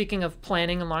 So speaking of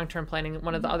planning and long-term planning,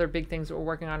 one of the other big things that we're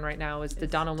working on right now is the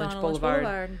Donald Lynch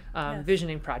Boulevard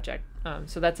visioning project.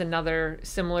 So that's another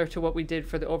similar to what we did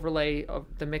for the overlay of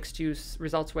the mixed-use,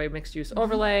 Results Way mixed-use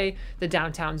overlay, the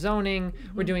downtown zoning.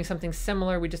 We're doing something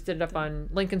similar. We just did it up on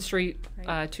Lincoln Street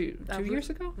two years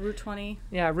ago. Route 20.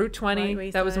 Yeah, Route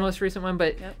 20. That was the most recent one.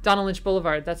 But Donald Lynch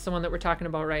Boulevard, that's the one that we're talking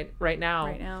about right now.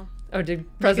 Right now. Oh, did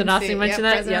President Ossie mention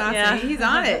that? Yeah, he's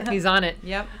on it. He's on it.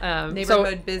 Yep.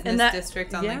 Neighborhood business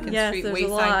district on Lincoln Street,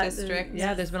 Wayside District.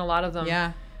 Yeah, there's been a lot of them.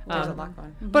 Yeah. There's a lot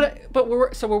going. But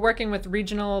we're working with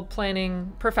regional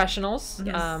planning professionals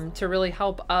to really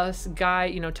help us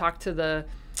guide, you know, talk to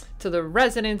the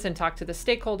residents and talk to the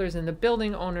stakeholders and the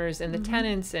building owners and the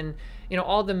tenants and, you know,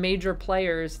 all the major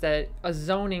players that a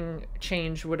zoning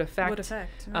change would affect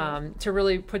to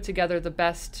really put together the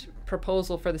best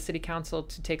proposal for the city council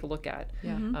to take a look at.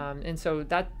 And so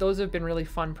those have been really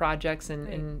fun projects,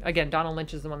 and again, Donald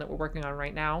Lynch is the one that we're working on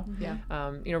right now.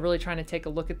 You know, really trying to take a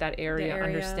look at that area.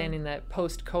 Understanding that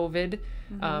post-COVID,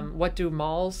 what do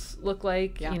malls look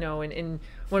like? You know, and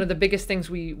one of the biggest things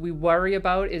we worry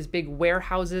about is big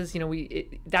warehouses. You know,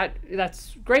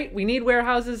 that's great. We need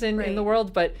warehouses in the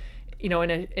world, but you know,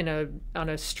 on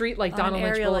a street like Donald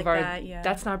Lynch Boulevard,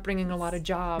 that's not bringing a lot of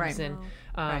jobs. And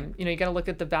you know, you got to look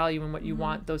at the value and what you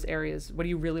want those areas. What do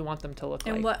you really want them to look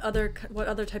like? And what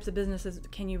other types of businesses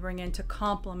can you bring in to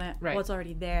complement what's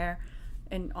already there,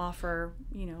 and offer,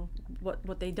 you know,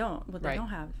 what they don't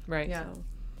have. Right. Yeah. So,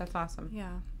 that's awesome.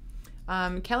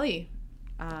 Yeah. Kelly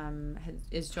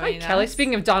is joining us. Kelly,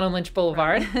 speaking of Donald Lynch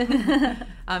Boulevard.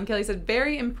 Kelly said,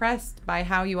 very impressed by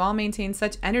how you all maintain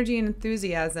such energy and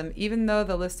enthusiasm, even though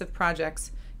the list of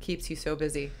projects keeps you so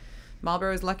busy.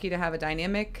 Marlborough is lucky to have a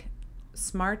dynamic,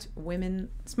 smart women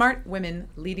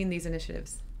leading these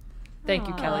initiatives. Thank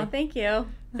you, Kelly. Thank you.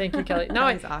 Thank you, Kelly. No,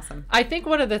 it's awesome. I think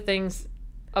one of the things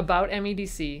about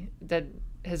MEDC that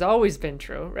has always been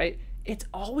true, right? It's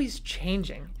always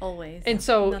changing. Always. And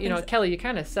so, you know, Kelly, you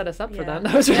kind of set us up for that.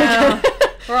 That was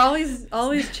We're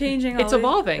always changing. It's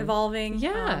evolving.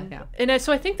 Yeah. And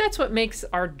so I think that's what makes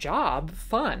our job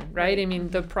fun, right? I mean,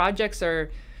 the projects are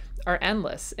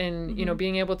endless, and you know,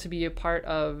 being able to be a part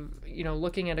of, you know,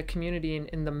 looking at a community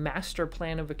in the master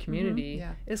plan of a community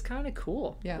is kind of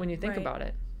cool when you think about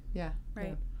it.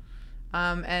 Right.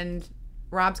 And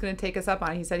Rob's going to take us up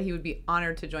on it. He said he would be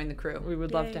honored to join the crew. We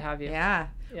would love to have you. Yeah.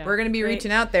 We're going to be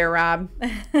reaching out there, Rob.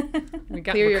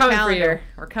 Clear your calendar.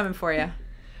 We're coming for you.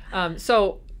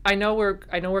 So I know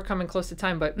we're coming close to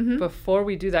time, but before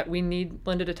we do that, we need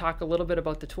Linda to talk a little bit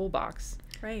about the toolbox.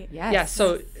 Right. Yes. Yeah.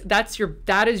 So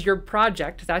that is your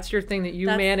project. That's your thing that you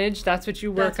manage. That's what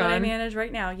you work on. That's what I manage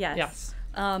right now. Yes. Yes.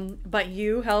 But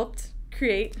you helped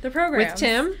create the program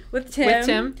with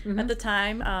Tim at the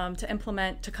time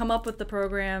to come up with the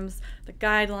programs, the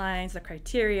guidelines, the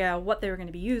criteria, what they were going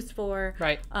to be used for.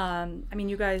 Right. I mean,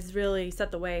 you guys really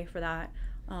set the way for that.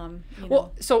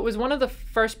 So it was one of the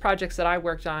first projects that I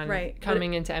worked on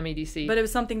coming into MEDC. But it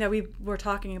was something that we were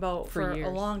talking about for a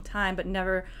long time, but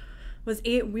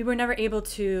we were never able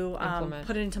to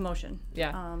put it into motion.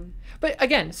 Yeah. But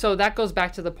again, so that goes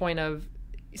back to the point of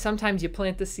sometimes you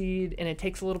plant the seed and it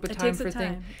takes a little bit of time for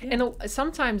things. Yeah. And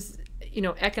sometimes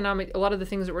economic, a lot of the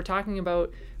things that we're talking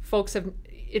about, folks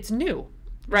it's new,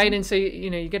 right? And so,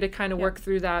 you get to kind of work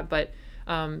through that. But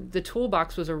the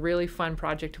toolbox was a really fun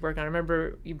project to work on. I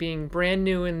remember you being brand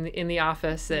new in the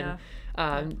office, and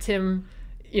Tim,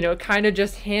 kind of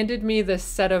just handed me this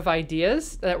set of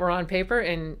ideas that were on paper,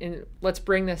 and let's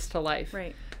bring this to life.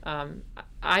 Right.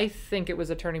 I think it was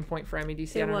a turning point for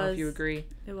MEDC. I don't know if you agree.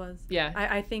 It was. Yeah.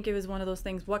 I think it was one of those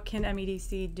things. What can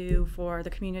MEDC do for the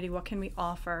community? What can we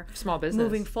offer? Small business.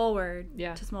 Moving forward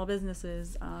to small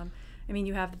businesses.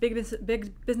 You have the big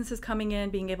businesses coming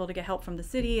in, being able to get help from the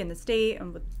city and the state,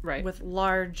 and with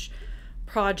large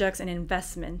projects and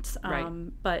investments.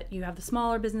 But you have the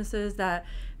smaller businesses that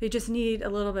they just need a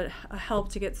little bit of help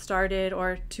to get started,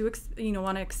 or to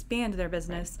want to expand their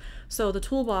business. So the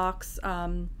toolbox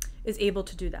is able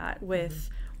to do that with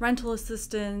rental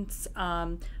assistance,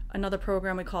 another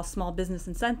program we call Small Business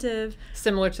Incentive.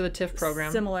 Similar to the TIF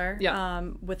program. Similar,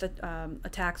 with a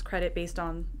tax credit based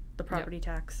on the property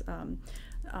tax.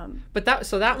 But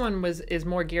that one is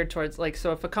more geared towards,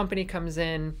 so if a company comes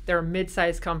in, they're a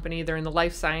mid-sized company, they're in the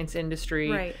life science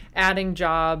industry, adding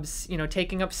jobs,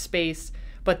 taking up space,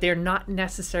 but they're not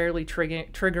necessarily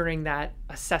triggering that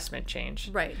assessment change.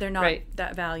 Right. They're not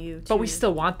that value. But we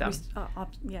still want them.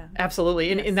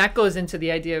 Absolutely. And that goes into the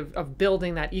idea of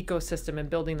building that ecosystem and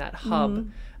building that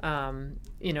hub.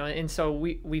 And so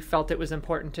we felt it was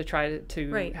important to try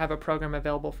to have a program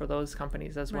available for those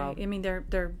companies as well.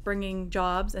 They're bringing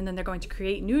jobs, and then they're going to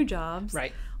create new jobs.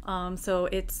 Right. So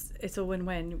it's a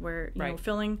win-win. We're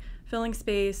filling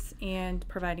space and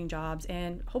providing jobs,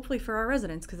 and hopefully for our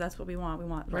residents, because that's what we want. We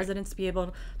want residents to be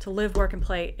able to live, work, and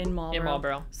play in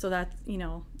Marlborough. So that's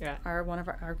one of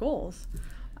our goals.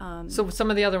 So some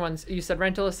of the other ones, you said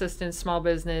rental assistance, small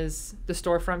business, the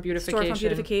storefront beautification. Storefront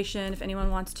beautification, if anyone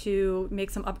wants to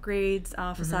make some upgrades,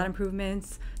 facade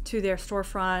improvements to their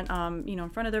storefront, in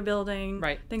front of their building,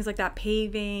 things like that,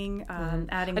 paving,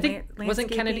 adding landscaping.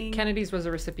 Wasn't Kennedy's was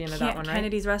a recipient of that one, right?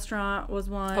 Kennedy's Restaurant was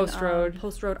one. Post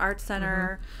Road Arts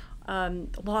Center.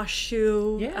 Lost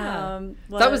Shoe.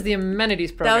 That was the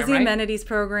amenities program. That was the amenities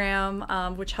program,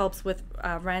 which helps with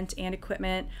rent and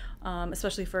equipment,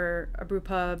 especially for a brew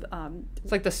pub.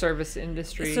 It's like the service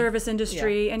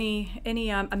industry. Any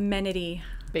amenity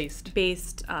based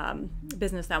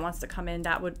business that wants to come in,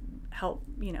 that would help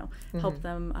help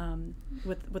them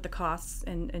with the costs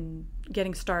and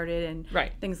getting started and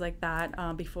things like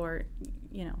that before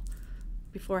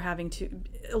having to,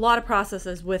 a lot of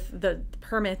processes with the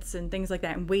permits and things like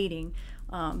that and waiting.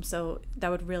 So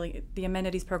that would the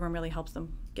amenities program really helps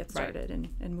them get started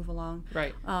and move along.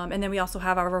 Right. And then we also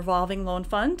have our revolving loan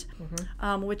fund,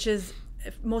 which is,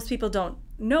 if most people don't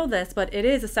know this, but it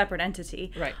is a separate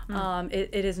entity. Right.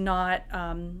 It is not,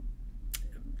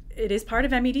 it is part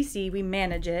of MEDC. We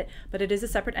manage it, but it is a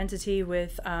separate entity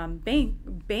with local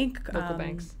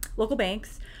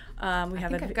banks.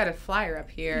 I've got a flyer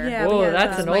up here. Yeah,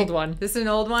 that's an old one. This is an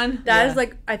old one? That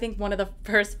is I think one of the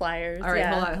first flyers. All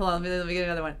right, hold on. Let me get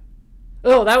another one.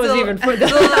 Oh, that was even further.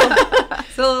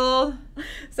 So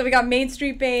we got Main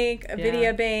Street Bank,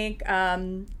 Avidia Bank,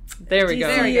 there we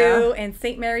go, and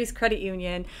St. Mary's Credit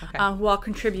Union, who all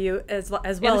contribute as well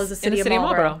as the city of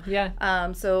Marlborough.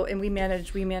 And we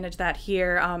manage that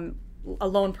here. A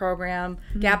loan program,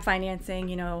 gap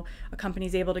financing. A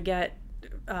company's able to get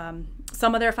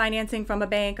some of their financing from a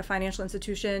bank, a financial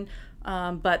institution,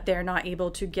 but they're not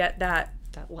able to get that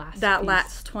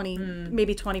last 20,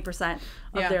 maybe 20%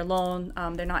 of their loan.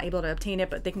 They're not able to obtain it,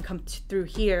 but they can come through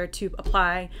here to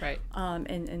apply. Right.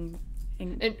 And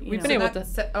we've been able to.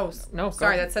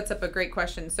 That sets up a great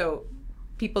question. So,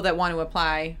 people that want to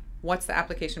apply, what's the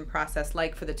application process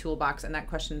like for the toolbox? And that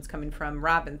question is coming from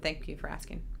Robin. Thank you for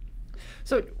asking.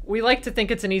 So we like to think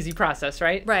it's an easy process,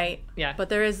 right? Right. Yeah. But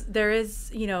there is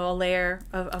a layer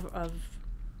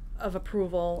of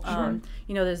approval. Sure.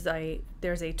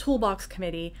 There's a toolbox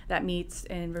committee that meets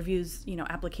and reviews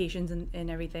applications and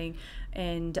everything,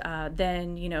 and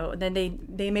then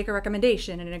they make a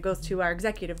recommendation and it goes to our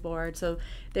executive board. So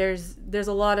there's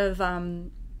a lot of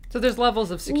so there's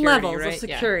levels of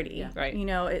security, Yeah. Right.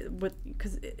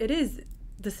 Because it is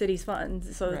the city's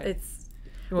funds, so it's.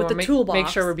 With the toolbox, make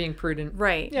sure we're being prudent,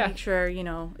 right? Yeah. Make sure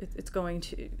it's going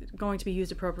to be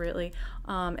used appropriately,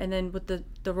 and then with the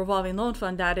revolving loan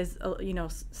fund, that is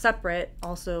separate.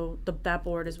 Also, that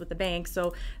board is with the bank,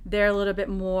 so they're a little bit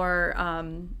more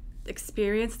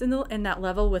experienced in that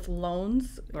level with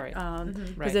loans, right?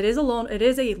 Because it is a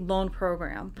loan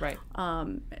program, right?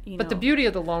 But the beauty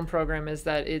of the loan program is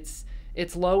that it's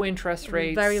low interest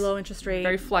rates, very low interest rate,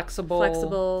 very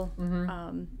flexible,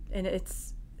 and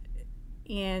it's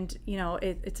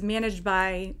managed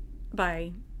by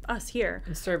us here.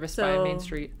 And serviced by Main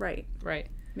Street. Right. Right.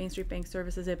 Main Street Bank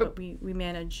services it, but we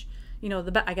manage, you know,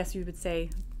 I guess you would say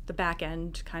the back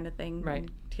end kind of thing. Right.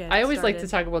 I always like to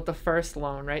talk about the first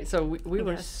loan, right? So we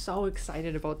were so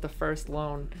excited about the first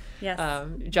loan. Yes.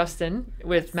 Justin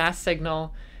with Mass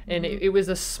Signal. And it was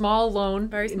a small loan,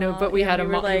 very small, you know, but we had he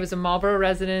was a Marlborough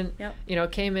resident, Yep. you know,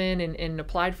 came in and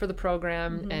applied for the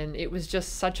program, and it was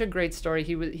just such a great story.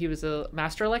 He was a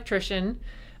master electrician,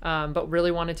 but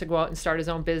really wanted to go out and start his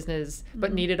own business,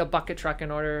 but needed a bucket truck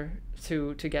in order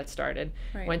to get started.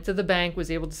 Right. Went to the bank, was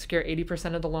able to secure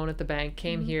 80% of the loan at the bank,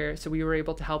 came here, so we were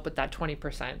able to help with that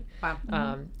 20%.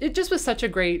 Wow. It just was such a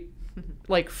great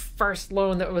like first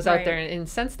loan that was out there, and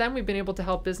since then we've been able to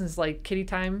help businesses like Kitty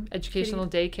Time Educational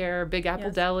Daycare, Big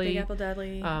Apple Deli. Big Apple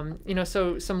Deli. You know,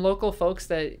 so some local folks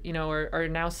that, you know, are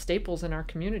now staples in our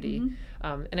community.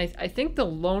 And I think the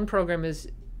loan program is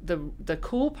the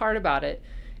cool part about it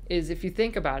is, if you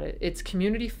think about it, it's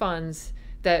community funds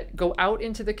that go out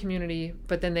into the community,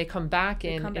 but then they come back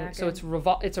in. So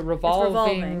it's a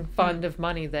revolving fund of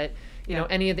money that, you know,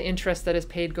 any of the interest that is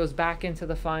paid goes back into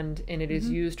the fund, and it is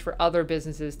used for other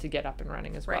businesses to get up and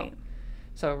running as well.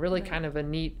 So really kind of a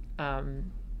neat,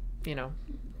 you know,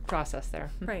 process there.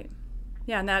 Right.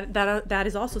 Yeah, and that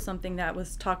is also something that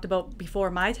was talked about before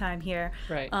my time here.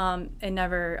 Right. And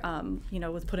never, you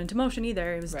know, was put into motion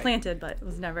either. It was planted, but it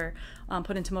was never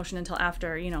put into motion until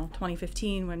after, you know,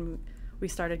 2015, when we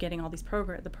started getting all these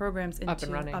programs into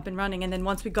up and running. And then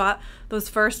once we got those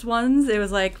first ones, it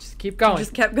was like, just keep going.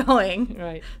 Just kept going.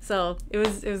 Right. So it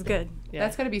was good. Yeah.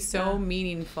 That's got to be so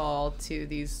meaningful to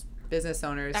these business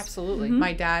owners. Absolutely.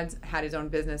 My dad's had his own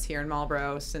business here in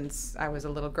Marlborough since I was a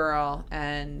little girl,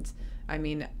 and I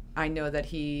mean, I know that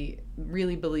he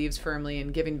really believes firmly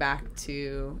in giving back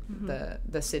to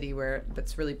the city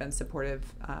that's really been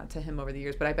supportive to him over the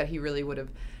years. But I bet he really would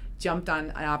have jumped on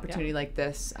an opportunity like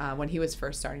this when he was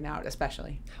first starting out,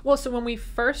 especially. Well, so when we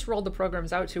first rolled the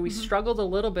programs out too, we struggled a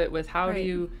little bit with how do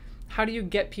you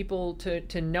get people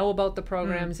to know about the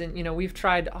programs? And, you know, we've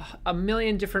tried a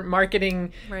million different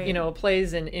marketing, you know,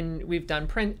 plays, and we've done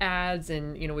print ads,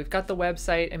 and, you know, we've got the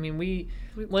website. I mean,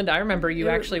 Linda, I remember you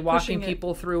actually walking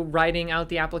people through writing out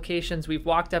the applications. We've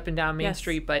walked up and down Main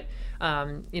Street, but,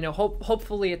 you know,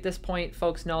 hopefully at this point,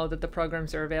 folks know that the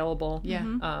programs are available. Yeah.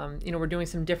 You know, we're doing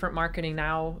some different marketing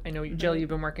now. I know, Jill, you've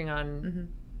been working on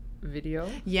video.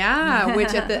 Yeah,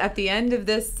 which at the end of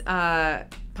this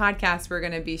podcast, we're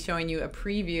going to be showing you a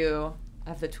preview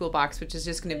of the toolbox, which is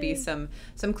just going to be some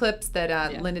clips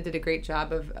that Linda did a great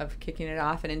job of kicking it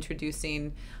off and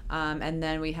introducing, and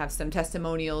then we have some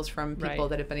testimonials from people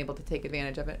that have been able to take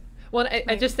advantage of it. Well,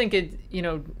 I just think it, you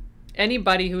know,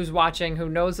 anybody who's watching who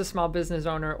knows a small business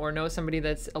owner or knows somebody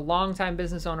that's a longtime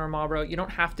business owner in Marlborough, you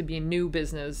don't have to be a new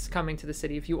business coming to the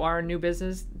city. If you are a new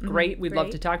business, great, we'd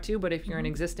love to talk to you. But if you're an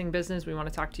existing business, we want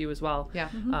to talk to you as well. Yeah.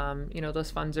 You know,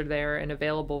 those funds are there and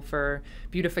available for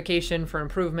beautification, for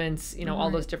improvements, you know, all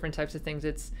those different types of things.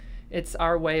 It's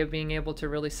our way of being able to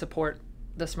really support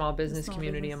the small business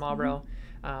community in Marlborough.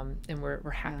 And we're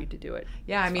happy to do it.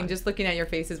 Yeah, I mean, just looking at your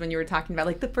faces when you were talking about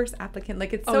like the first applicant,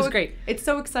 like it's so it was great. It's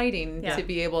so excining to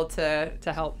be able to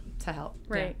help.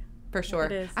 Right. Yeah, for sure.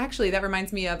 It is. Actually, that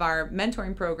reminds me of our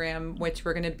mentoring program, which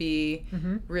we're going to be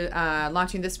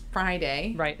launching this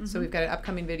Friday. Right. So we've got an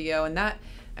upcoming video, and that,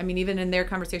 I mean, even in their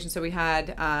conversation, so we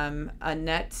had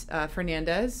Annette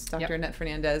Fernandez, Dr. Annette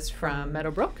Fernandez from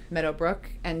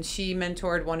Meadowbrook, and she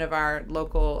mentored one of our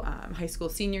local high school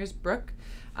seniors, Brooke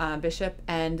Bishop,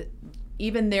 and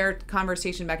even their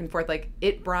conversation back and forth, like,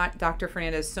 it brought Dr.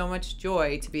 Fernandez so much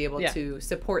joy to be able to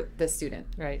support this student,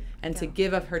 and to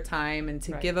give of her time and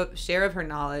to give a share of her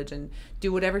knowledge and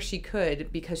do whatever she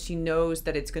could, because she knows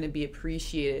that it's going to be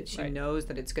appreciated. She knows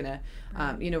that it's going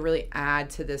to, you know, really add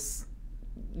to this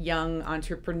young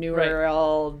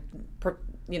entrepreneurial,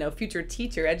 you know, future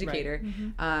teacher, educator,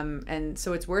 and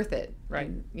so it's worth it.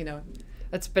 And, you know,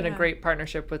 that's been a great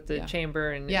partnership with the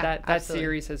chamber, and that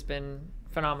series has been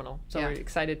phenomenal. So we're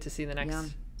excited to see the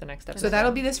next episode. So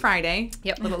that'll be this Friday.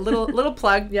 Yep. Little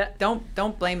plug.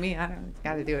 Don't blame me. I don't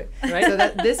got to do it. Right. So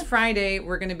that this Friday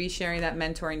we're going to be sharing that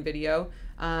mentoring video.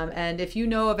 And if you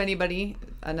know of anybody,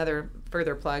 another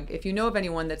further plug, if you know of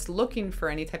anyone that's looking for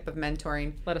any type of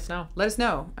mentoring, let us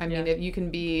know. I mean, if you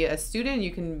can be a student,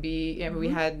 you can be, we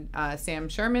had Sam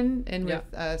Sherman in with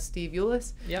Steve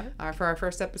Eulis for our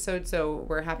first episode, so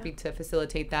we're happy to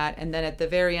facilitate that. And then at the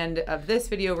very end of this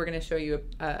video, we're going to show you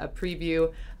a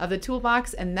preview of the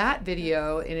toolbox, and that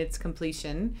video in its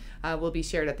completion will be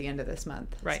shared at the end of this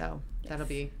month. Right. So that'll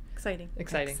be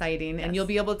Exciting. Yes. And you'll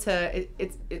be able to,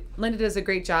 Linda does a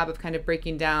great job of kind of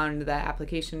breaking down the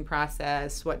application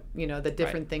process, what, the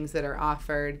different things that are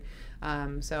offered.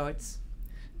 So it's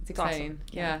exciting. Awesome.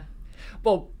 Yeah.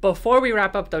 Well, before we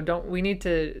wrap up though, we need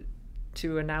to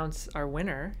announce our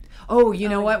winner. Oh, you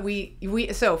know what?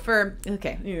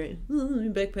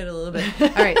 Backpedal a little bit.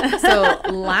 All right. So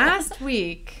last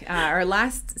week, our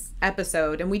last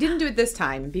episode, and we didn't do it this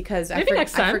time because I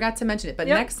forgot to mention it, but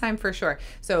next time for sure.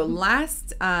 So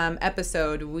last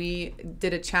episode, we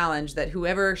did a challenge that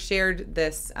whoever shared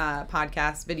this live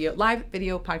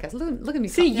video podcast, look at me.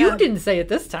 See, you didn't say it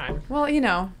this time. Well,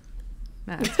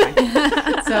 that's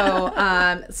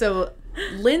fine. So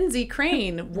Lindsay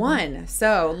Crane won.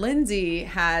 So Lindsay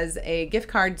has a gift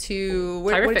card to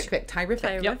what did she pick?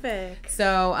 Terrific. Yep.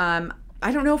 So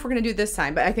I don't know if we're gonna do it this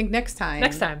time, but I think next time,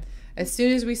 as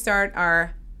soon as we start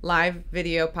our live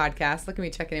video podcast, look at me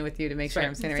checking in with you to make sure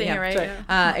I'm saying it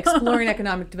right. Exploring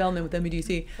economic development with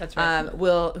MEDC. That's right.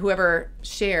 Whoever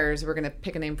shares, we're gonna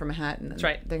pick a name from a hat, and that's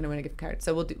right. They're gonna win a gift card.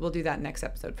 So we'll do that next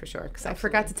episode for sure. Because I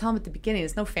forgot to tell them at the beginning.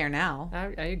 It's no fair now.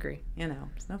 I agree.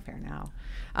 It's no fair now.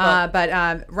 But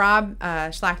Rob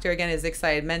Schlachter again is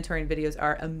excited. Mentoring videos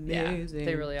are amazing. Yeah,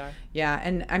 they really are. Yeah,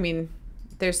 and I mean,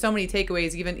 there's so many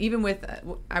takeaways. Even with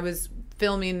I was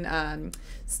filming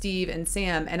Steve and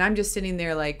Sam, and I'm just sitting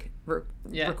there like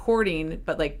recording,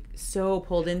 but like so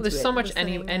pulled into it. There's so much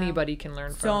anybody can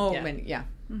learn from. So many,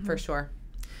 for sure.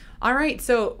 All right,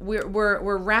 so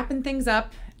we're wrapping things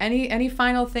up. Any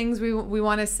final things we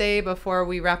want to say before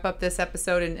we wrap up this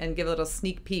episode and give a little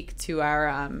sneak peek to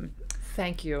our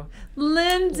Thank you,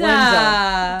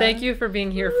 Linda. Thank you for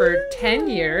being here for 10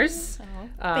 years.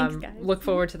 Thanks, guys. Look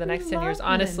forward to the next 10 years.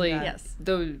 Honestly, Linda. Yes.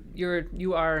 Though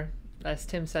you are, as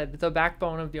Tim said, the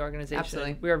backbone of the organization.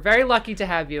 Absolutely. We are very lucky to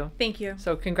have you. Thank you.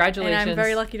 So congratulations. And I'm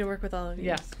very lucky to work with all of you.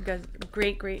 Yes. You guys,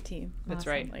 great team. That's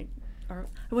awesome. right. Or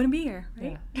I wouldn't be here,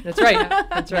 right? Yeah. That's right.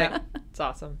 That's right. It's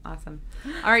awesome. All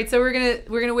right, so we're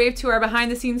gonna wave to our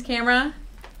behind the scenes camera,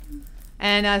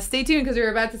 and stay tuned because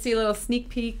we're about to see a little sneak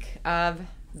peek of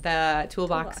the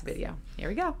toolbox video. Here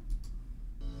we go.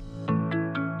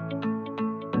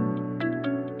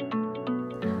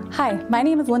 Hi, my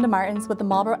name is Linda Martins with the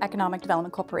Marlborough Economic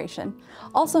Development Corporation,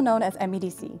 also known as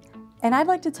MEDC, and I'd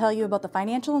like to tell you about the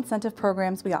financial incentive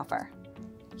programs we offer.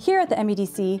 Here at the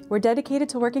MEDC, we're dedicated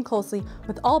to working closely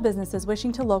with all businesses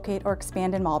wishing to locate or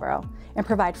expand in Marlborough and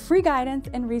provide free guidance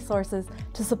and resources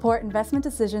to support investment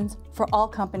decisions for all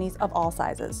companies of all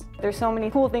sizes. There's so many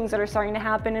cool things that are starting to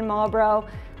happen in Marlborough,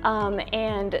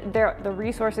 and the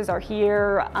resources are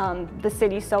here. The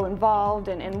city's so involved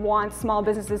and wants small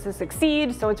businesses to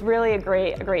succeed, so it's really a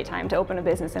great time to open a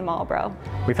business in Marlborough.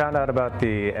 We found out about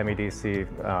the MEDC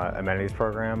amenities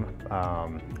program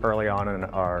early on in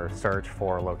our search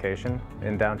for a location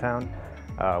in downtown.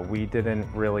 We didn't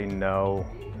really know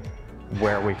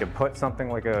where we could put something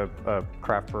like a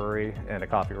craft brewery and a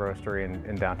coffee roastery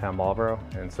in downtown Marlborough,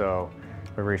 and so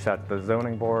we reached out to the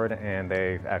zoning board, and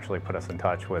they actually put us in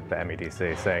touch with the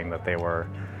MEDC, saying that they were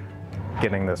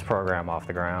getting this program off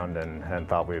the ground and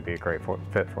thought we would be a great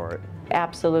fit for it.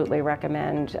 Absolutely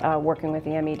recommend working with the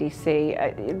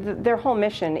MEDC. Their whole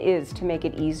mission is to make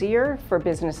it easier for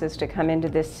businesses to come into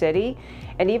this city.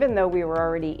 And even though we were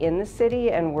already in the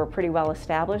city and we're pretty well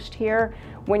established here,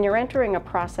 when you're entering a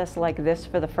process like this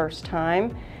for the first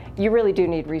time, you really do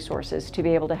need resources to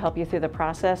be able to help you through the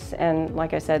process, and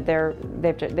like I said,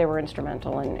 they were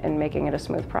instrumental in making it a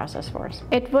smooth process for us.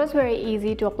 It was very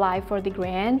easy to apply for the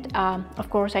grant. Of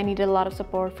course, I needed a lot of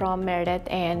support from Meredith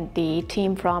and the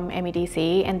team from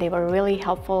MEDC, and they were really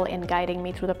helpful in guiding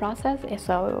me through the process,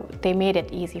 so they made it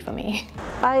easy for me.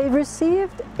 I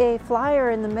received a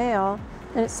flyer in the mail,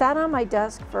 and it sat on my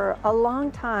desk for a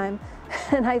long time,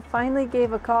 and I finally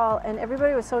gave a call, and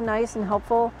everybody was so nice and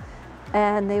helpful.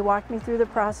 And they walked me through the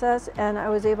process, and I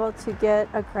was able to get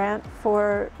a grant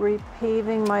for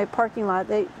repaving my parking lot.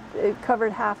 It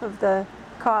covered half of the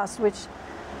cost, which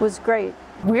was great.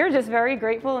 We're just very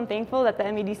grateful and thankful that the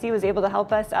MEDC was able to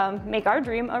help us make our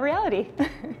dream a reality. I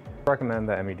recommend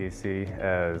the MEDC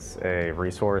as a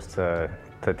resource to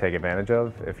take advantage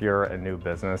of. If you're a new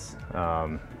business,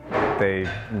 they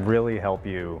really help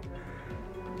you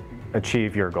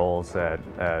achieve your goals at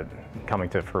coming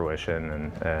to fruition,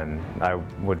 and I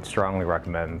would strongly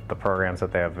recommend the programs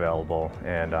that they have available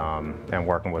and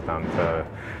working with them to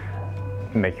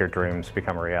make your dreams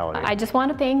become a reality. I just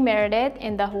want to thank Meredith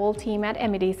and the whole team at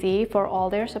MEDC for all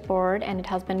their support, and it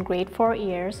has been great for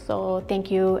years, so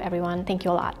thank you everyone, thank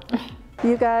you a lot.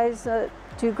 You guys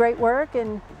do great work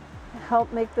and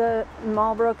help make the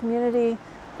Marlborough community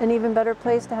an even better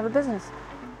place to have a business.